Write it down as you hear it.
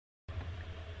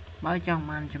បើចង់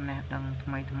បានចំណេះដឹងថ្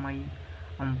មី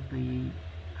អំពី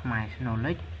Khmer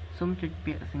Knowledge សូមចុច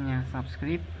ពាក្យសញ្ញា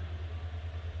Subscribe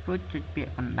រួចចុចពាក្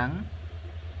យកណ្ដឹង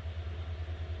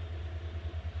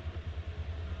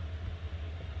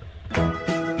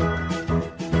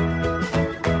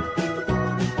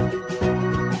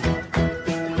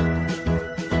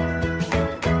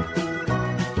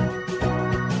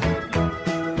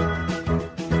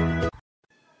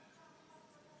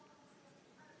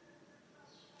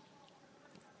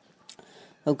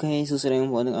អូខេសួស្តីបង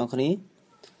ប្អូនទាំងអស់គ្នា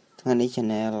ថ្ងៃនេះ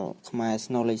Channel Khmer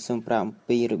Knowledge សូមប្រាប់អំ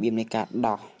ពីរបៀបនៃការ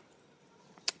ដោះ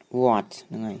watch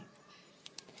ហ្នឹងហើយ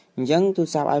អញ្ចឹងទូរ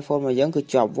ស័ព្ទ iPhone របស់យើងគឺ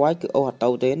ជាប់ watch គឺអូសអត់ទៅ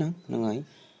ទេណាហ្នឹងហើយ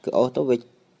គឺអូសទៅ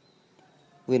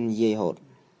វានិយាយហូត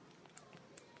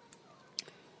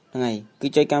ហ្នឹងហើយគឺ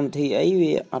ចុចកម្មវិធីអី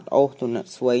វាអត់អូសទៅអ្នក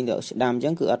ស្វែងទៅស្ដាំអញ្ចឹ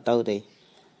ងគឺអត់ទៅទេ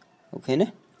អូខេណា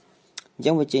អញ្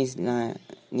ចឹងវាចេញសញ្ញា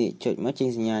នេះចុចមកចេញ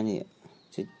សញ្ញានេះ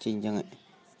ចុចចេញអញ្ចឹង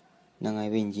ហ្នឹងហើយ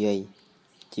វានិយាយ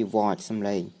ជា watch សំ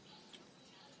ឡេង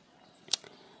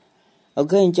អូ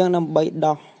ខេអញ្ចឹងដើម្បី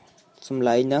ដោះសំ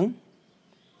ឡេងហ្នឹង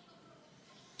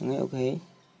អូខេ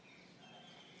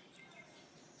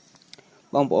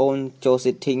បងប្អូនចូល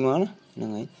setting មកហ្នឹង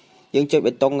ហើយយើងចុច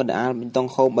បេតុងកណ្ដាលបេតុង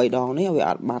home 3 ដងនេះវា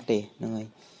អត់បាត់ទេហ្នឹងហើយ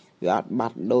វាអត់បា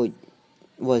ត់ដូច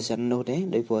version នោះទេ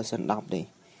ដូច version 10ទេ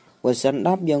version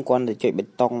 10យើងគ្រាន់តែចុចបេ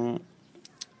តុង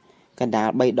កណ្ដាល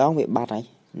3 ដងវាបាត់ហើយ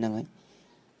ហ្នឹងហើយ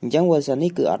អញ្ចឹង version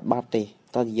នេះគឺអត់បាត់ទេ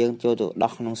តោះយើងចូលទៅ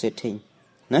ដោះក្នុង setting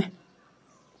ណា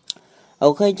អូ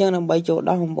ខេអញ្ចឹងដើម្បីចូល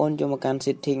ដោះបងប្អូនចូលមកកាន់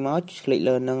setting មកคลิก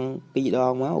លើនឹង2 ដ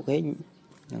ងមកអូខេហ្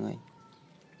នឹងហើយ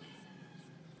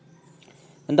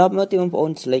បន្ទាប់មកទីបងប្អូន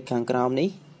select ខាងក្រោមនេះ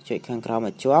ចុចខាងក្រោមម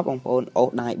កជាប់បងប្អូនអូស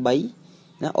ដៃ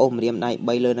3ណាអូសម្រាមដៃ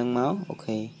3លើនឹងមកអូ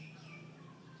ខេ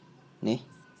នេះ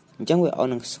អញ្ចឹងវាអូន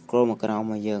នឹង scroll មកក្រោម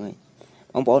មកយើងហើយ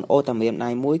បងប្អូនអូសតែម្រាមដៃ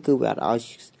មួយគឺវាអត់ឲ្យ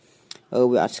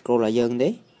វាអត់ scroll ឲ្យយើង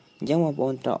ទេអញ្ចឹងបងប្អូ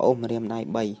នត្រូវអូសម្រាមដៃ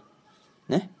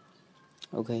3ណា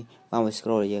អូខេមក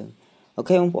scroll ឲ្យយើងអូ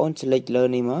ខេបងប្អូន select លើ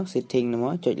នេះមក setting នេះម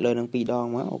កចុចលើនឹង2 ដង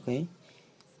មកអូខេ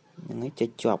ហ្នឹងហើយចុច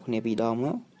ជាប់គ្នា2 ដងម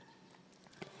ក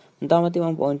បន្តមកទៀតប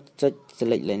ងប្អូនចុច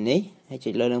select លើនេះហើយចុ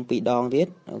ចលើនឹង2 ដងទៀត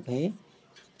អូខេ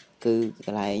គឺក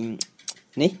ន្លែង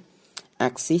នេះ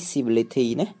accessibility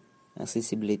ណា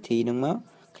accessibility ហ្នឹងមក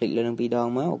click លើនឹង2 ដង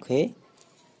មកអូខេ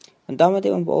បន្តមកទៀ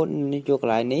តបងប្អូនចូលក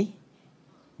ន្លែងនេះ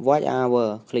watch hour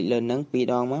click លើនឹង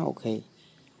2 ដងមកអូខេ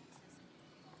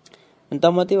បន្ត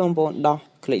មកទៀតបងប្អូនដោះ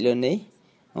click លើនេះ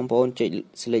បងប្អូនចុច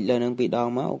select លើនឹង2 ដង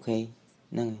មកអូខេ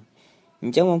ហ្នឹងហើយអ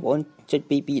ញ្ចឹងបងប្អូនចុច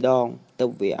2 ដងទៅ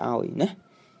វាឲ្យណា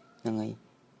ហ្នឹងហើយ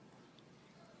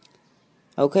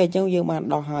អូខេអញ្ចឹងយើងបាន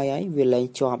ដោះហើយវាលែង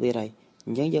ជាប់ទៀតហើយអ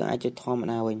ញ្ចឹងយើងអាចចុចធម្ម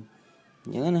តាវិញអ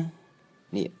ញ្ចឹងណា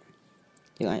នេះ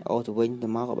យើងអាចអូសទៅវិញទៅ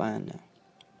មកក៏បានដែរ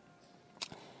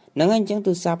ហ្នឹងហើយអញ្ចឹង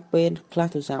ទូរស័ព្ទពេលខ្លះ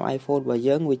ទូរស័ព្ទ iPhone របស់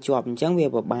យើងវាជាប់អញ្ចឹងវា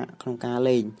ពិបាកក្នុងការ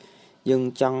លេងយើង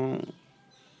ចង់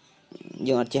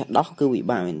យើងអត់ចេះដោះគឺពិ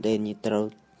បាកមែនទែនត្រូវ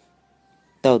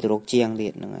ទៅរកជាងទៀ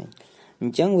តហ្នឹងហើយអ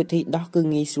ញ្ចឹងវិធីដោះគឺ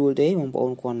ងាយស្រួលទេបងប្អូ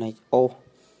នគ្រាន់តែអូស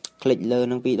click លើ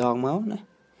នឹង2 ដងមកណា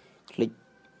click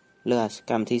លើ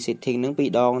កម្មវិធី setting នឹង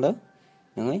2 ដងទៅ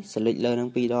ហ្នឹងហើយ select លើនឹង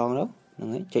2 ដងទៅហ្នឹង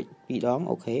ហើយចុច2 ដង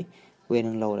អូខេវា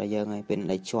នឹង load ឲ្យយើងហើយពេល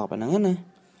ដែលជាប់អាហ្នឹងណា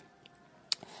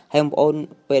ហើយបងប្អូន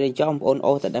ពេលដែលចង់បងប្អូន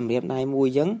អូសតែម្រាមដៃមួយ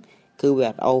អញ្ចឹងគឺវា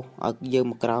អត់អូសឲ្យយើង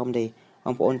មកក្រោមទេប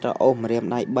ងប្អូនត្រូវអូសម្រាម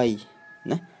ដៃ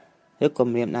3ណាឬក៏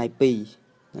ម្រាមដៃ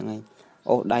2ហ្នឹងហើយ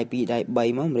អូសដៃ2ដៃ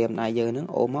3មកម្រាមដៃយើងហ្នឹង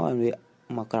អូសមកឲ្យវា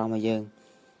មកក្រោមឲ្យយើង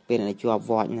ពេលដែលជាប់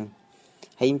watch ហ្នឹង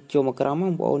ហើយចូលមកក្រោមប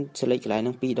ងប្អូន select កន្លែងហ្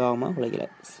នឹង2 ដងមក select ក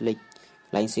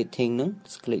ន្លែង setting ហ្នឹង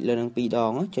click លើនឹង2 ដ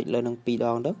ងចុចលើនឹង2 ដ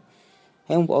ងទៅ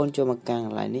ហើយបងប្អូនចូលមកក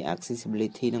ន្លែងនេះ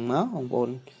accessibility ហ្នឹងមកបងប្អូ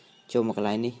នចូលមកកន្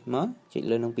លែងនេះមកចុច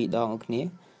លើនឹង2 ដងឲ្យគ្នា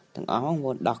ទាំងអស់បងប្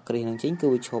អូនដោះគ្រីសនឹងចេញគឺ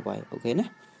វាឈប់ហើយអូខេណា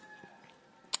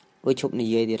វាឈប់និ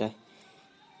យាយទៀតហើយ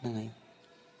ហ្នឹងហើយ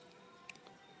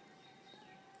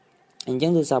អញ្ចឹ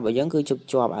ងទូរស័ព្ទរបស់យើងគឺជប់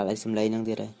ជាប់អាឡៃសំឡេងហ្នឹង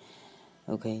ទៀតហើយ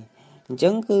អូខេអញ្ចឹ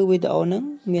ងគឺវីដេអូហ្នឹង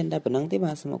មានតែប៉ុណ្្នឹងទេ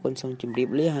បាទសូមអរគុណសូមជម្រាប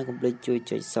លាហើយកុំភ្លេចជួយ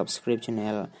ចុច subscribe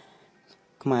channel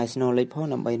Khmer Knowledge ផង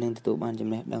ដើម្បីនឹងទទួលបានចំ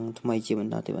ណេះដឹងថ្មីជាប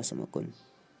ន្តទៀតបាទសូមអរគុណ